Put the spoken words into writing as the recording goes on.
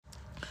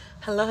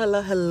Hello,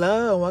 hello,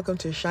 hello, and welcome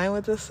to Shine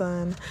with the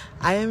Sun.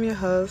 I am your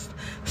host,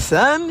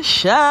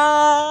 Sunshine.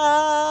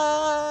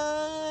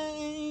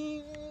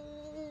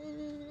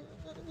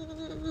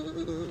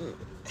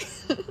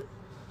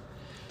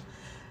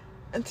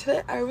 And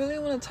today I really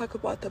want to talk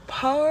about the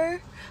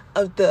power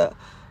of the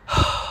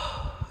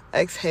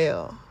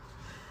exhale.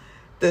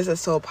 This is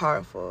so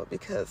powerful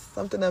because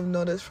something I've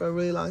noticed for a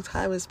really long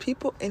time is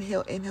people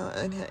inhale,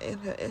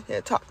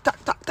 talk.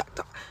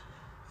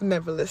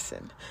 Never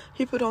listen.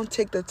 People don't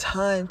take the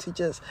time to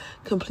just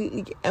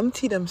completely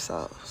empty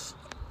themselves.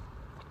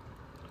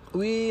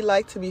 We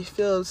like to be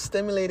filled,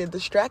 stimulated,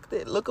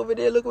 distracted. Look over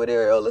there.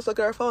 Oh, let's look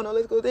at our phone. Oh,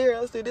 let's go there.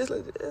 Let's do this.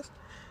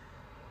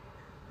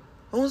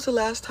 When was the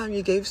last time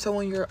you gave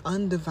someone your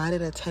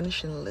undivided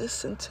attention?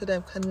 Listen to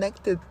them.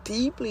 Connected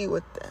deeply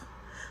with them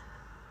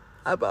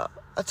about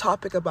a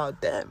topic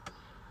about them.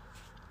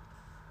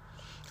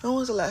 When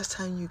was the last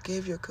time you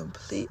gave your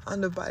complete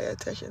undivided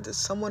attention to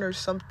someone or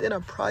something, a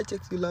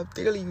project you love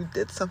dearly? You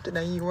did something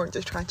and you weren't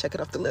just trying to check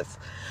it off the list.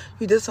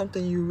 You did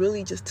something you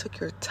really just took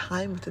your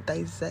time to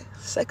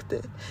dissect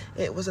it.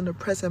 It was in the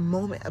present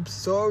moment,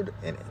 absorbed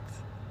in it.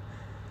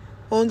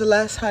 When was the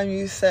last time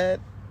you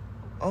said,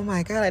 oh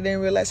my God, I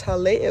didn't realize how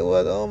late it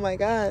was. Oh my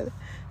God,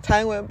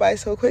 time went by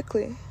so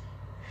quickly.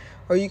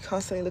 Or you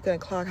constantly look at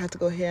the clock, have to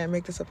go here and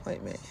make this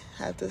appointment,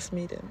 have this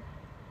meeting,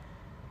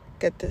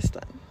 get this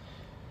done.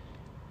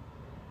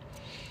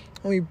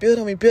 And we build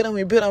on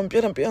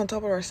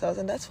top of ourselves.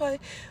 And that's why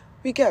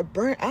we get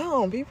burnt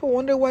out. People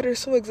wonder why they're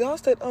so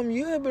exhausted.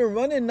 You have been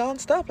running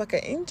nonstop like an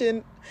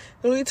engine.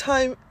 The only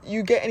time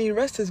you get any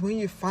rest is when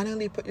you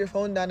finally put your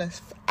phone down and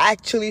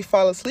actually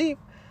fall asleep.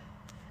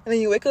 And then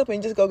you wake up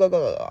and just go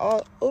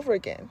all over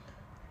again.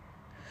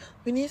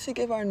 We need to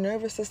give our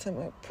nervous system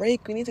a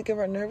break. We need to give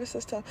our nervous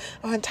system,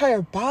 our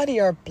entire body,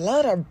 our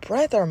blood, our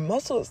breath, our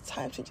muscles,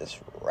 time to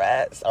just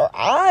rest. Our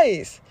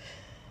eyes.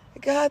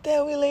 God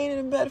damn, we laid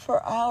in bed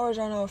for hours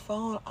on our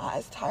phone,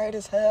 eyes tired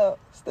as hell,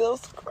 still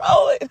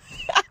scrolling.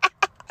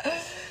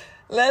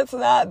 Let's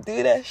not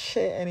do that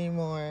shit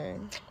anymore.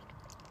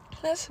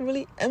 Let's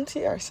really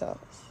empty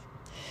ourselves.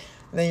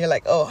 And then you're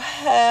like, oh,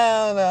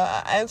 hell no.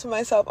 I empty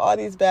myself, all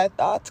these bad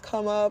thoughts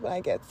come up, and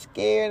I get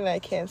scared, and I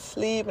can't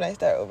sleep, and I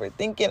start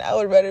overthinking. I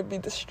would rather be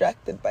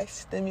distracted by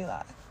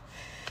stimuli.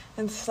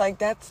 And it's like,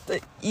 that's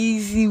the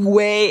easy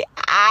way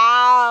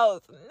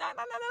out. No.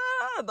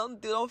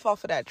 Don't fall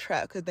for that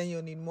trap, because then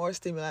you'll need more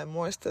stimuli.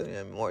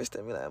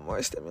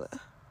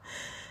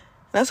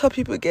 That's how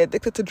people get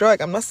addicted to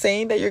drugs. I'm not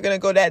saying that you're going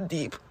to go that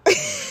deep.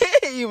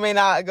 You may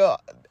not go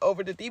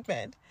over the deep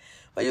end.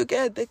 But you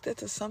get addicted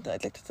to something,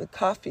 addicted to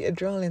coffee,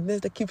 adrenaline, this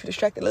that keeps you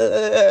distracted.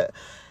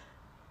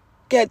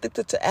 Get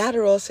addicted to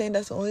Adderall, saying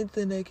that's the only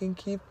thing that can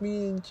keep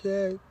me in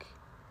check.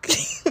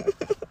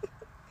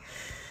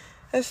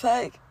 It's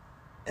like,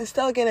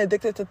 instead of getting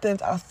addicted to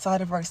things outside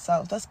of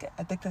ourselves, let's get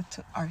addicted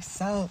to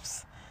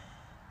ourselves.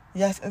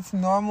 Yes, it's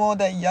normal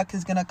that yuck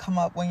is going to come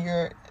up when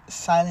you're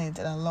silent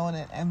and alone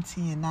and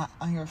empty and not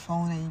on your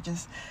phone and you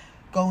just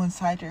go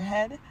inside your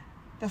head.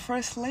 The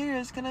first layer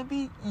is going to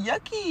be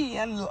yucky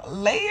and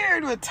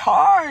layered with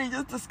tar and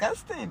just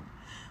disgusting.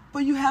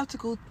 But you have to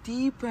go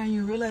deeper and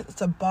you realize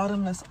it's a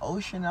bottomless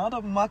ocean. All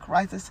the muck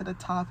rises to the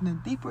top, and the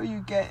deeper you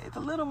get, it's a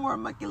little more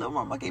mucky,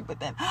 but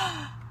then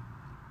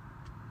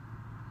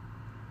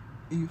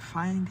you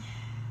find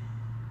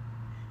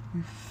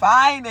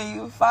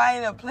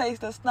a place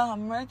that's not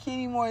murky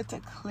anymore. It's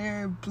a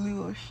clear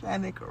blue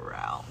oceanic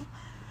realm.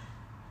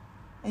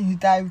 And you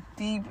dive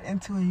deep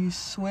into it, and you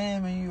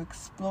swim, and you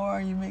explore,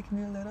 and you make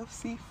new little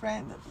sea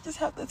friends. You just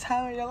have the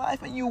time of your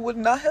life, and you would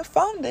not have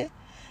found it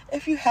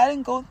if you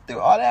hadn't gone through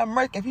all that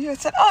murk. If you had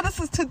said, oh, this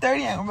is too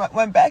dirty, and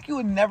went back, you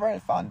would never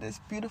have found this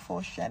beautiful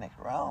oceanic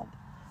realm.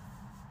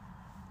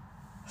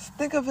 Just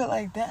think of it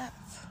like that.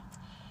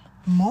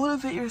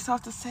 Motivate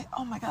yourself to say,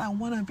 oh my God, I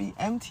want to be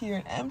emptier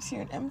and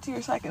emptier and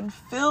emptier so I can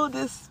fill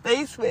this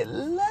space with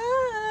love.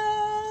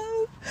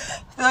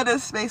 Fill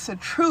this space with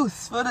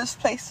truth. Fill this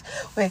place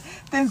with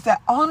things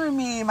that honor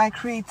me, my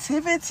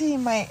creativity,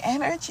 my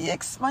energy,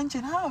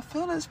 expunging out.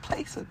 Fill this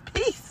place with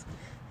peace.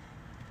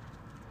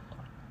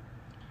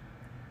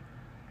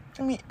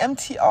 Let me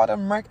empty all the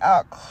murk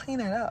out, clean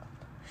it up,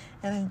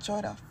 and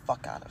enjoy the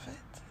fuck out of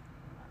it.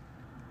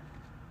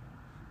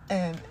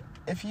 And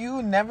if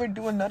you never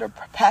do another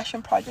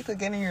passion project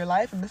again in your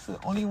life, and this is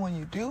the only one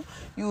you do,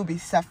 you will be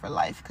set for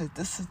life, because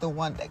this is the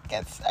one that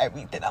gets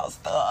everything else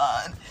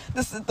done.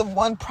 This is the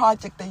one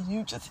project that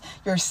you just,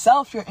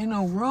 yourself, your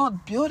inner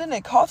world, building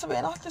and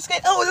cultivating. Not just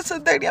getting, oh, this is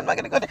dirty, I'm not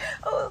going to go there.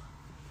 Oh,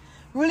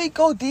 really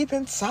go deep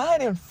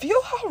inside and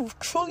feel how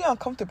truly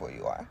uncomfortable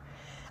you are.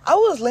 I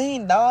was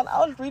laying down,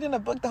 I was reading a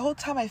book. The whole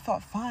time I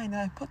felt fine, and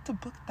I put the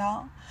book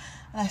down.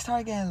 And I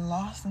started getting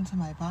lost into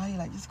my body,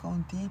 like just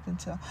going deep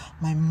into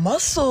my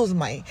muscles,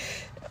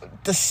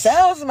 the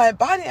cells in my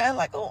body. And I'm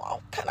like, oh,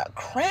 I'm kind of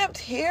cramped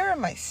here in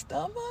my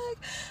stomach.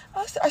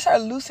 I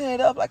started loosening it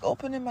up, like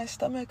opening my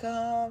stomach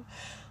up,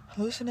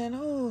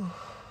 loosening,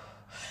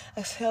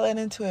 exhaling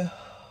into it.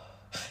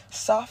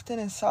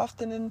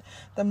 Softening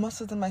the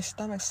muscles in my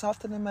stomach,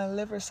 softening my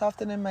liver,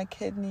 softening my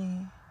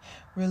kidney,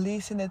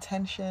 releasing the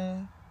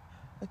tension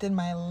within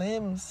my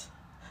limbs,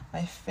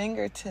 my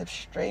fingertips,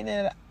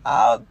 straightening it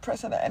out,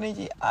 pressing the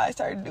energy. I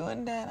started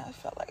doing that, and I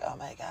felt like, oh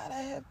my God,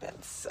 I have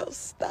been so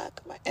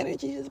stuck. My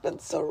energy has been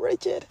so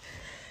rigid.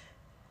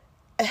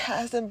 It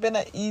hasn't been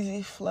an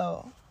easy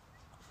flow.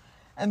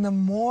 And the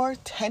more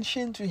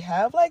tensions we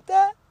have like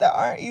that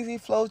aren't easy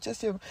flows,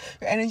 just your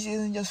energy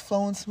isn't just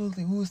flowing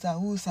smoothly.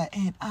 Woosa,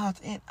 in, out,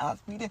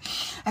 breathe in,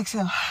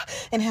 exhale,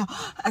 inhale,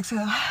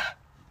 exhale,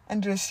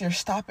 and just you're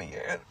stopping.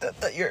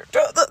 I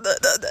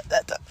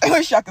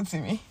wish y'all can see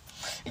me.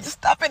 You're just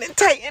stopping and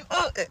tighten.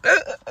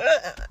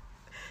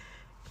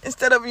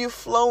 Instead of you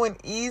flowing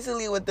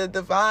easily with the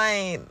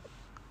divine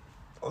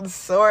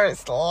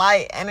source,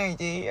 light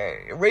energy,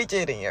 you're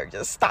rigid and you're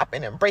just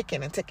stopping and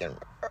breaking and taking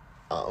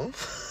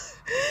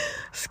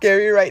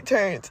scary right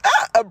turns,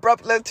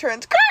 abrupt left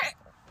turns.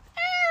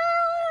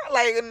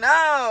 Like,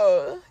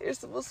 no, you're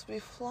supposed to be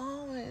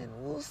flowing.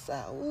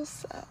 Woosa.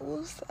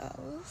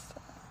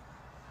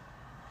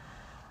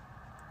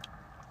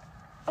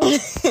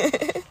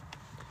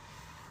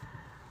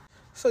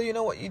 So you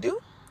know what you do?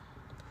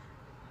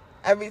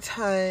 Every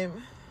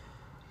time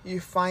you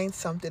find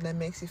something that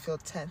makes you feel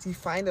tense, you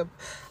find a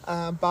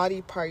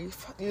body part,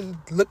 you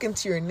look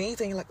into your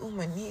knees and you're like, oh,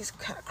 my knees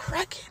kind of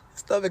cracking.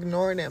 Instead of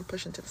ignoring it and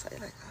pushing to the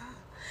side, like,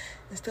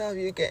 instead of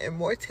you getting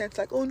more tense,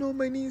 like, oh no,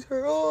 my knees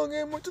hurt, oh, I'm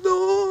getting more tense,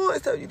 oh,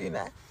 instead of you doing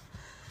that,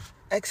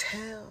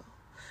 exhale.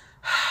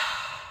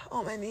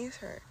 Oh, my knees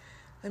hurt.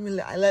 I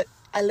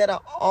let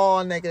out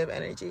all negative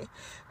energy,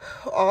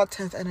 all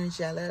tense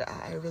energy. I let it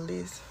out. I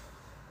release.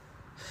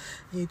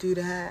 You do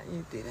that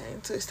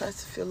until it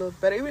starts to feel a little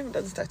better. Even if it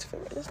doesn't start to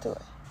feel better, just do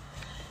it.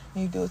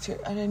 And you do it to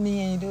your other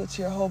knee, and you do it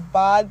to your whole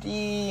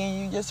body,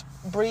 and you just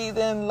breathe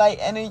in light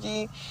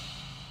energy.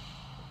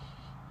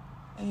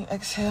 And you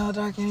exhale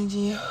dark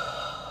energy.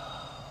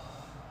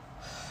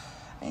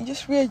 And you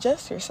just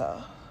readjust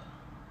yourself.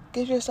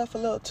 Give yourself a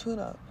little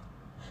tune-up.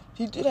 If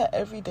you do that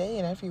every day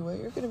and everywhere,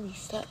 you're going to be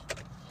set.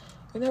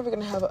 You're never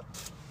going to have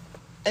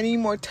any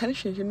more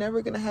tension. You're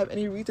never going to have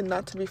any reason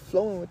not to be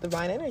flowing with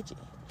divine energy.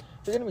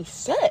 You're going to be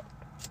set.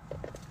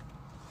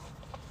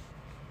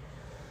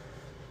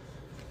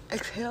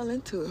 Exhale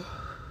into it.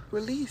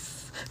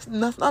 Release.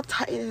 Not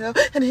tighten it up.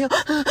 Inhale.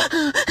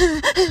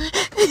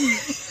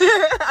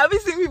 I've been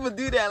seeing people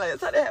do that. Like,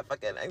 that's how they have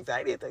fucking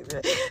anxiety attacks.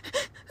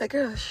 Like,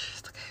 girl,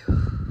 it's okay.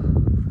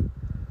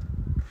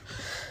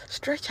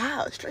 Stretch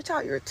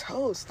out your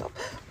toes. Stop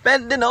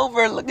bending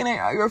over, looking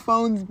at your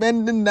phones,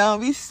 bending down,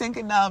 be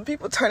sinking down.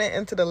 People turn it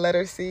into the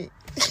letter C.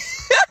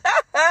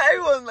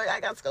 Everyone's like, I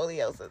got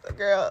scoliosis.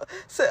 Girl,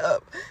 sit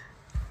up.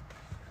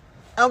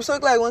 I'm so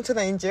glad I went to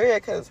Nigeria,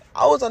 because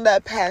I was on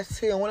that path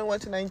too. And when I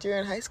went to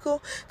Nigeria in high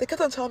school, they kept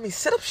on telling me,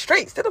 sit up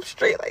straight.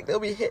 Like, they'll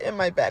be hitting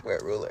my back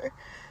with a ruler.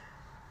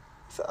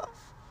 So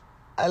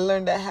I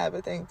learned that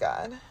habit, thank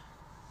God.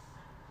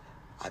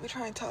 I be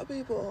trying to tell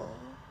people,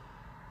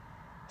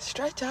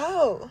 stretch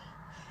out.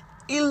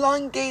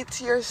 Elongate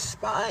your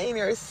spine,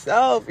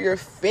 yourself, your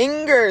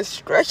fingers.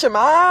 Stretch them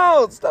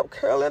out. Stop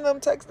curling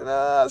them, texting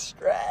us.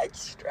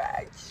 Stretch.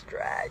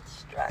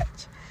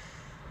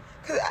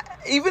 Because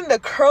even the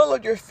curl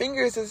of your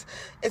fingers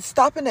it's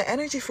stopping the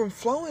energy from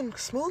flowing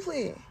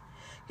smoothly.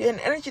 Yeah, and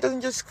energy doesn't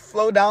just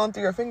flow down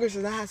through your fingers.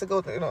 It has to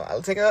go through,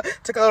 I'll take a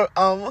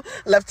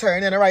left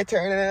turn and a right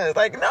turn. And it's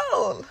like,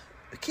 no.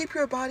 Keep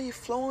your body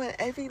flowing.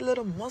 Every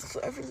little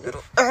muscle, every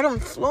little atom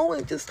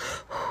flowing. Just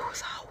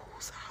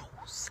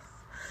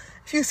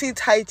if you see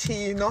Tai Chi,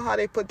 you know how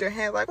they put their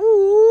hands like,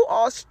 ooh,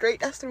 all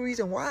straight. That's the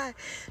reason why.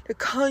 They're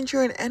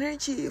conjuring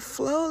energy.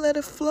 Flow, let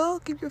it flow.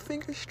 Keep your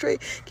fingers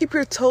straight. Keep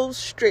your toes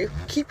straight.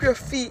 Keep your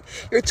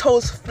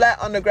toes flat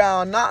on the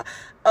ground, not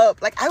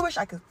up. Like, I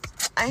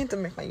need to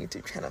make my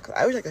YouTube channel, because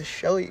I wish I could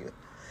show you.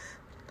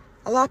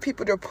 A lot of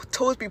people, their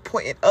toes be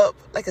pointing up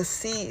like a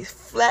C.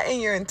 Flatten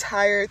your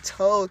entire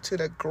toe to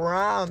the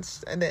ground,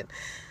 and then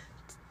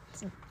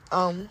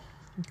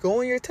go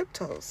on your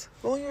tiptoes.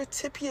 Go on your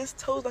tippiest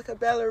toes like a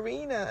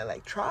ballerina.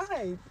 Like,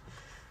 try.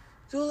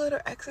 Do little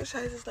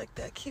exercises like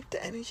that. Keep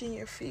the energy in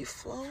your feet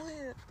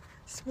flowing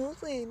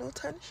smoothly. No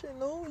tension.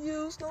 No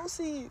U's. No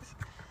C's.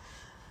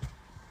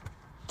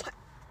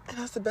 And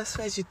that's the best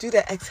way. As you do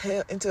that,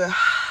 exhale into a...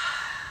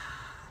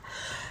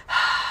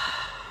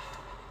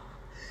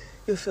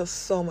 You'll feel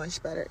so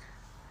much better.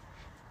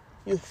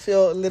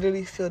 You'll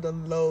literally feel the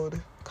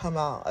load come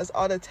out. As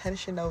all the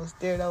tension that was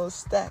there, that was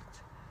stacked,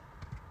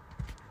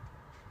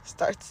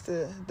 starts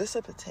to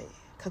dissipate,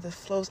 because it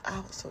flows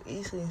out so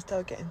easily instead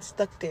of getting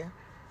stuck there.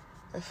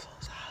 It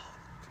flows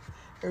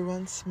out. It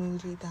runs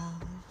smoothly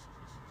down.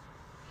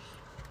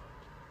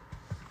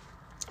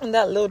 And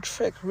that little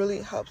trick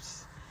really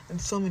helps in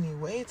so many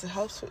ways. It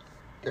helps with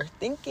your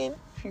thinking.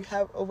 If you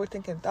have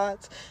overthinking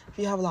thoughts, if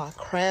you have a lot of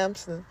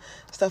cramps and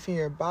stuff in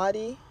your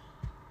body,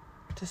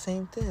 it's the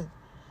same thing.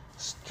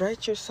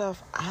 Stretch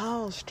yourself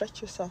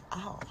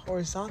out.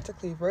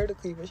 Horizontally,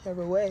 vertically,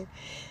 whichever way.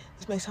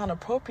 This may sound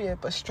appropriate,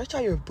 but stretch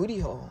out your booty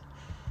hole.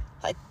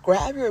 Like,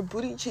 grab your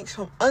booty cheeks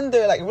from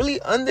under, like, really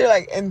under,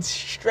 like, and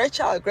stretch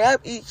out. Grab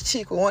each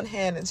cheek with one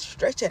hand and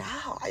stretch it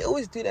out. I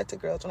always do that to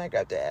girls when I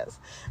grab their ass.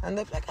 And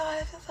they'll be like, oh,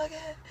 that feels so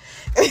good.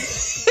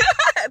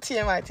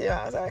 TMI,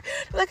 sorry.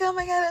 They're like, oh,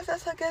 my God, that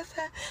feels so good.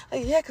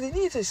 Like, yeah, because you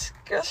need to,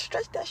 girl,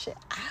 stretch that shit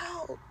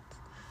out.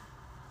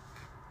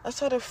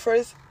 That's why the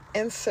first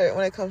insert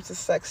when it comes to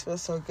sex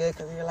feels so good,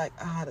 because you're like,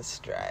 ah, the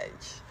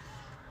stretch.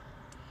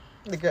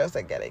 The girls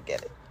that get it.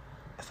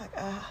 It's like,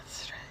 ah, the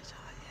stretch.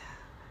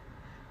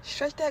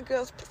 Stretch that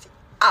girl's pussy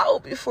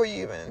out before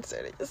you even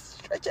insert it. Just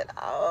stretch it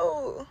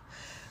out.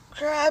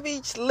 Grab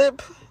each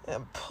lip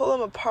and pull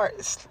them apart,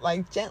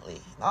 like,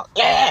 gently. Not,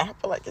 yeah,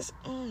 but like, just,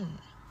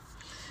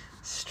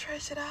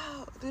 stretch it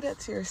out. Do that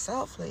to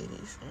yourself,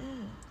 ladies.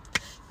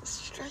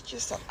 Just stretch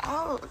yourself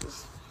out.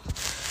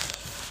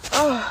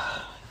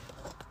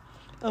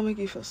 It'll make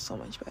you feel so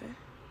much better.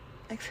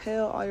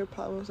 Exhale all your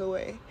problems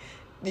away.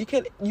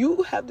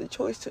 You have the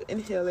choice to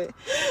inhale it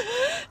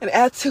and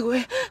add to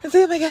it and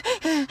say, oh my God,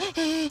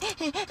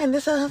 and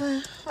this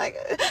other, like,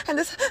 and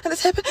this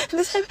happened.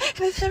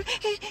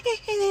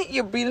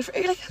 You're breathing for,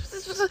 you're like,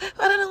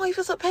 I don't know why you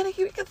feel so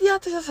panicky, because you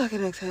have to just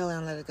fucking exhale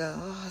and let it go.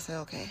 I say,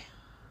 okay,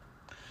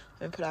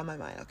 let me put it out of my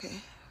mind,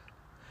 okay?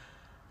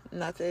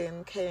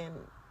 Nothing can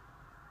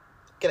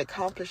get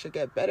accomplished or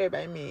get better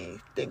by me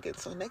thinking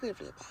so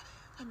negatively about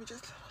it. Let me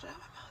just put it out of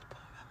my mouth.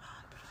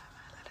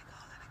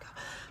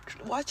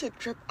 Watch it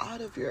drip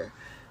out of your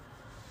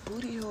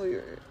booty hole.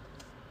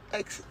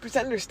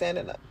 Pretend you're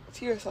standing up.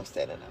 See yourself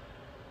standing up.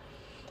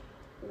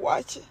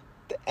 Watch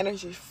the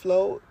energy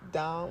flow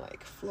down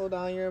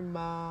your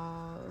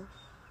mouth,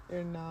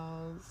 your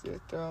nose, your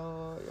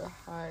throat, your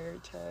heart, your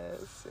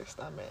chest, your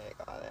stomach,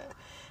 all that.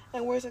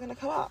 And where's it gonna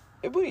come out?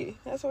 Your booty.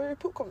 That's where your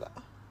poop comes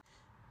out.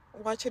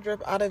 Watch it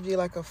drip out of you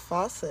like a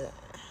faucet.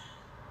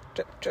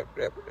 Drip, drip,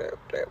 drip, drip,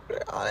 drip,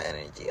 drip. All the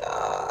energy.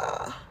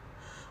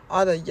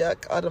 All the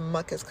yuck, all the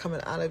muck is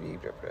coming out of you.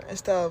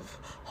 Instead of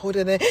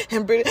holding it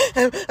and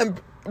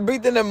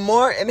breathing in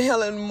more,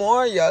 inhaling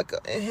more yuck,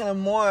 inhaling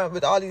more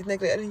with all these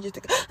negative energy.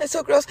 It's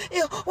so gross.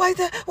 Ew, why is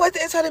the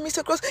inside of me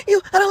so gross? Ew,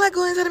 I don't like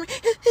going inside of me.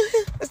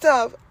 Instead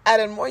of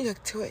adding more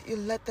yuck to it, you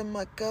let the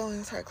muck go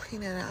and start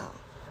cleaning it out.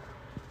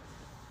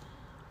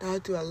 That'll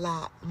do a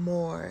lot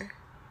more.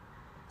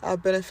 That'll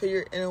benefit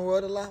your inner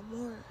world a lot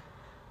more.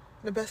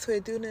 The best way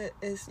of doing it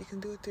is you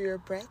can do it through your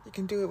breath. You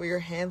can do it with your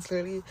hands.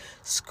 Literally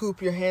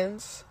scoop your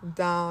hands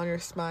down your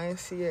spine.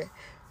 See it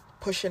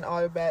pushing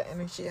all the bad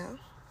energy out.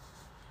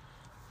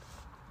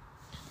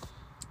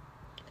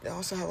 They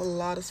also have a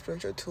lot of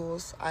spiritual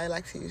tools. I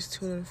like to use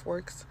tuning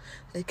forks.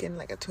 You can,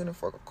 like a tuning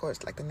fork, of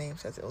course, like the name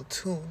says, it'll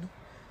tune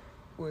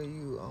where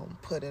you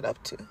put it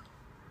up to.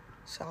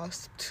 So I'll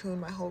tune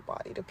my whole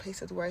body to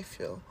places where I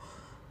feel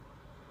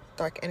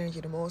dark energy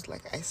the most.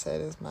 Like I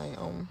said, is my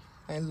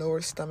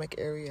lower stomach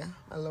area,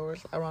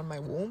 around my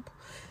womb.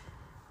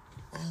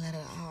 I let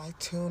it out. I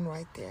tune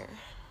right there.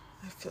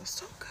 I feel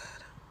so good.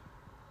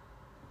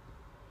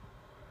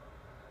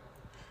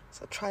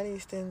 So try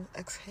these things.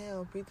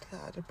 Exhale, breathe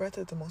out. The breath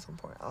is the most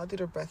important. I'll do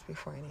the breath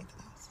before anything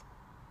else.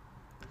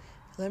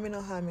 Let me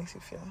know how it makes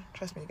you feel.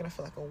 Trust me, you're gonna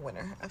feel like a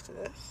winner after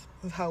this.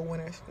 This is how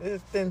winners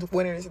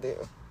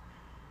do.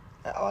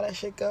 Let all that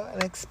shit go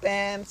and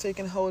expand so you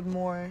can hold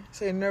more.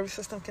 So your nervous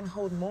system can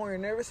hold more. Your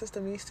nervous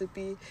system needs to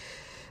be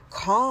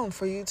calm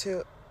for you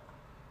to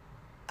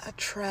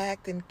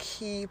attract and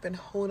keep and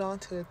hold on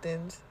to the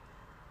things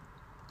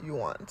you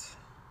want.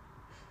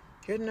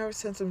 Your nervous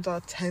system's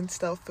all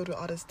tensed up, filled with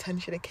all this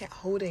tension. It can't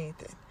hold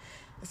anything.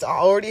 It's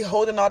already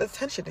holding all this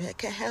tension. It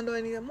can't handle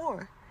any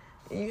more.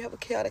 And you have a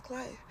chaotic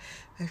life.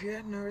 If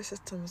your nervous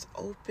system is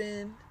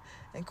open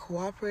and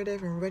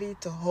cooperative and ready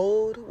to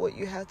hold what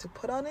you have to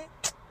put on it,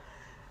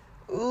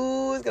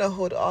 it's gonna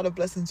hold all the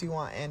blessings you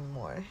want and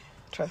more.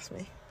 Trust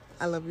me.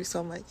 I love you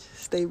so much.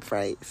 Stay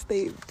bright.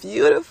 Stay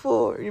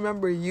beautiful.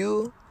 Remember,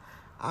 you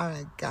are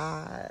a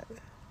God.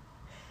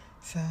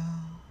 So,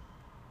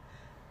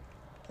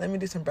 let me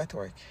do some breath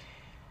work.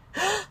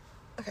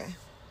 Okay.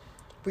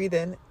 Breathe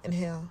in.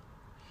 Inhale.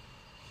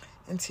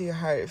 Into your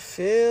heart.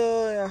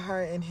 Feel your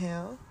heart.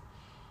 Inhale.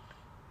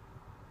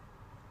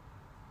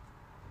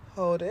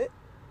 Hold it.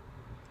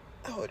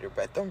 Hold your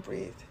breath. Don't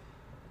breathe.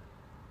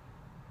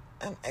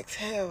 And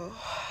exhale.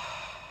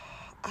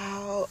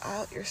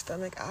 Out your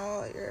stomach,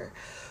 out your,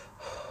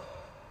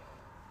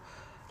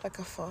 like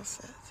a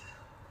faucet,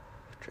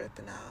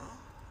 dripping out,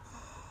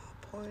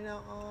 pouring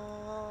out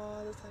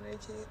all this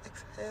energy.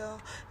 Exhale,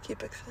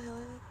 keep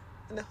exhaling,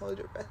 and then hold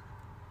your breath.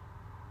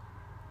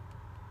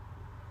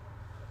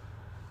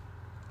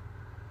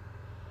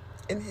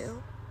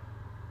 Inhale.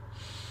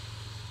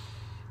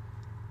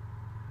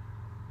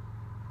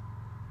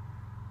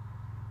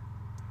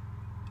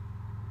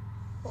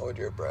 Hold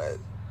your breath.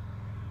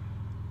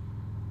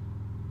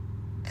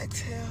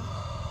 Exhale.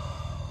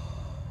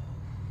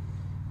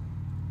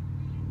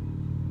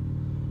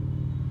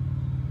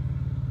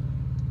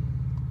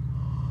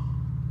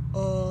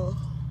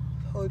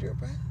 Hold your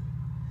breath.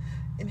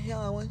 Inhale.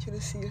 I want you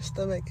to see your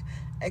stomach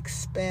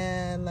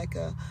expand like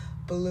a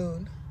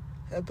balloon.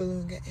 a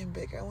balloon getting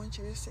bigger. I want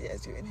you to see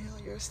as you inhale,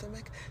 your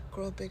stomach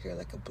grow bigger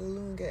like a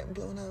balloon getting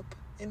blown up.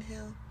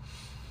 Inhale.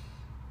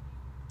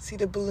 See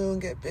the balloon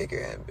get bigger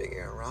and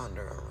bigger and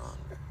rounder and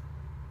rounder.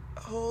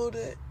 Hold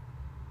it.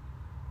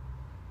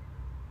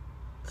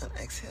 And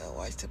exhale.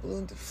 Watch the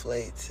balloon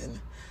deflate. And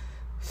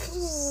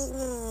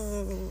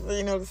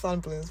you know the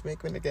sound balloons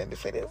make when they get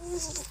deflated.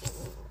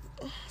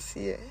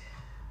 See it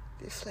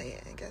deflate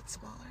and get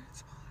smaller and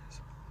smaller and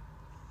smaller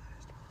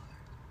and smaller.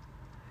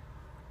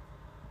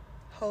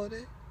 Hold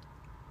it.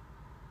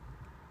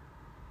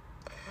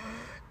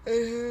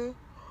 Inhale.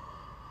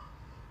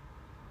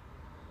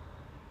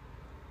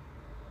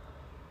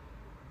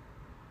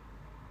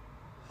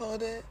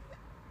 Hold it.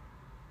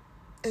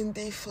 And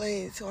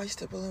deflate. Watch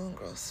the balloon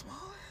grow smaller,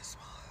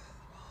 smaller,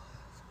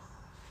 smaller,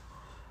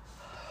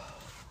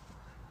 smaller.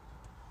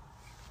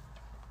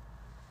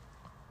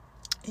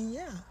 And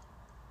yeah.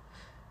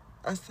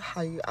 That's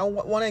how I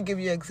want to give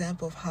you an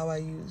example of how I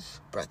use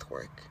breath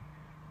work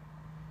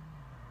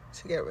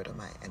to get rid of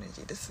my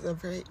energy. This is a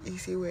very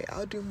easy way.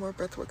 I'll do more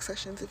breath work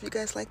sessions. If you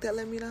guys like that,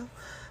 let me know.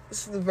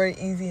 This is a very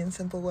easy and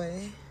simple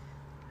way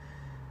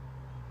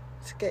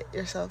to get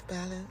yourself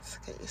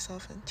balanced, get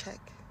yourself in check.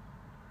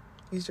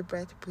 Use your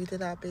breath, breathe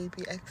it out,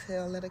 baby.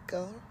 Exhale, let it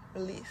go,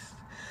 release.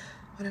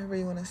 Whatever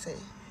you want to say,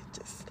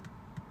 just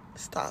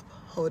stop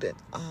holding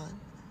on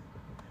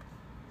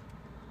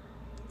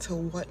to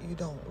what you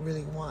don't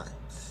really want.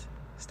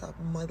 Stop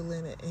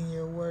muddling it in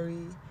your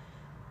worry,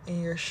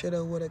 in your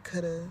shoulda, woulda,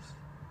 couldas.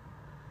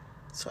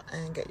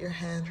 And get your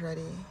hands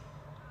ready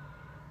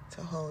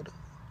to hold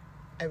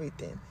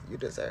everything you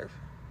deserve.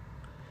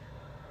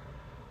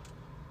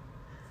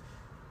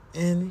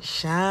 And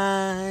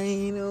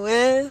shine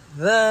with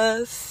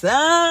the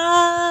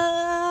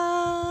sun.